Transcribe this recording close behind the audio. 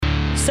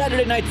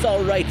Saturday night's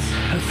all right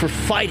for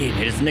fighting.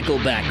 It is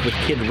Nickelback with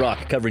Kid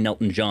Rock covering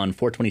Elton John.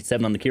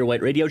 427 on the Kier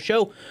White Radio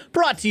Show,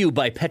 brought to you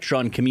by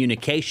Petron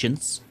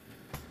Communications.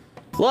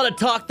 A lot of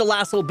talk the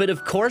last little bit,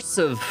 of course,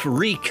 of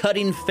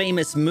recutting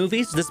famous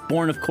movies. This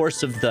born, of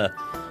course, of the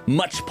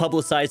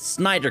much-publicized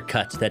Snyder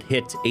Cut that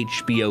hit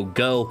HBO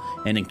Go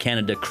and in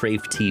Canada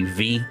Crave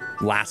TV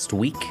last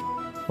week.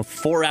 A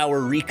 4-hour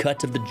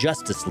recut of the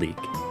Justice League.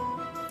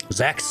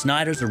 Zack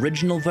Snyder's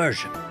original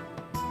version.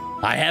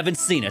 I haven't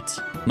seen it.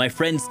 My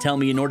friends tell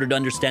me in order to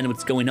understand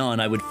what's going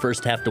on, I would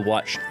first have to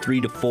watch 3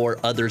 to 4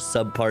 other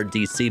subpar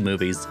DC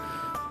movies.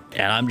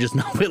 And I'm just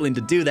not willing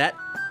to do that.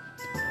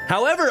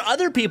 However,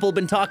 other people have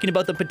been talking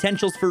about the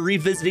potentials for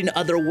revisiting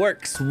other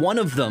works. One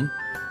of them,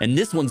 and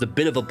this one's a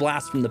bit of a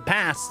blast from the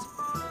past,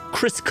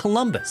 Chris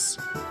Columbus,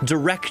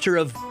 director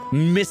of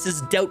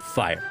Mrs.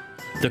 Doubtfire,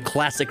 the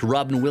classic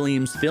Robin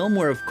Williams film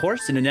where, of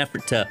course, in an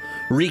effort to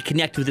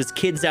reconnect with his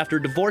kids after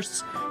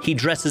divorce, he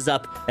dresses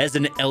up as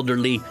an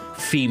elderly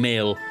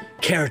female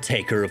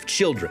caretaker of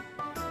children.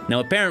 Now,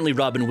 apparently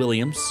Robin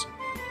Williams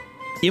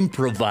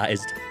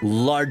improvised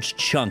large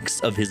chunks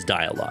of his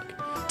dialogue,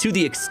 to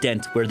the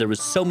extent where there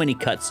was so many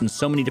cuts and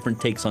so many different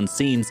takes on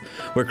scenes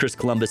where Chris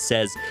Columbus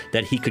says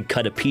that he could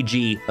cut a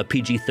PG, a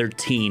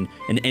PG-13,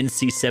 an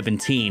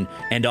NC-17,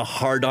 and a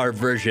hard R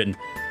version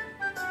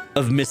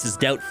of Mrs.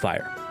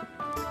 Doubtfire.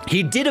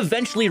 He did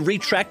eventually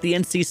retract the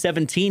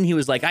NC-17. He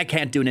was like, I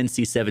can't do an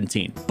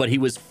NC-17. But he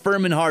was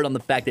firm and hard on the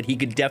fact that he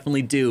could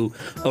definitely do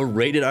a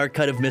rated R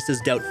cut of Mrs.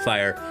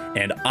 Doubtfire.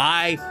 And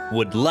I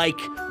would like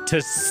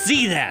to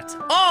see that.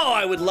 Oh,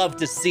 I would love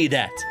to see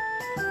that.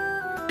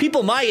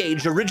 People my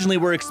age originally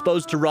were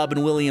exposed to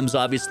Robin Williams,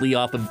 obviously,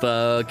 off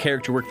of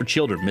character work for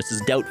children.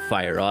 Mrs.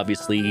 Doubtfire,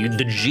 obviously,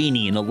 the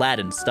genie in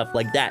Aladdin, stuff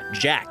like that.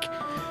 Jack.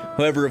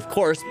 However, of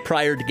course,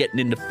 prior to getting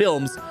into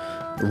films,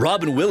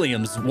 Robin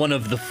Williams, one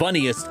of the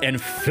funniest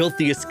and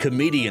filthiest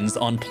comedians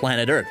on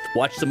planet Earth.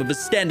 Watch some of his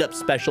stand-up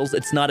specials.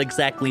 It's not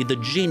exactly the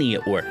genie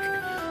at work.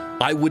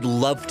 I would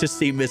love to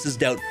see Mrs.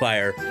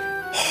 Doubtfire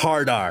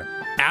hard R.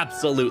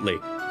 Absolutely.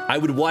 I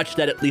would watch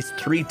that at least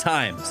 3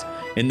 times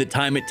in the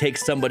time it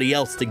takes somebody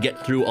else to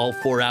get through all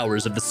 4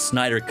 hours of the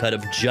Snyder Cut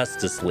of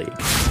Justice League.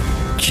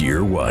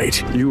 Kier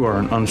White. You are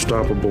an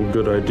unstoppable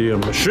good idea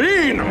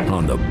machine.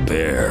 On the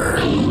Bear.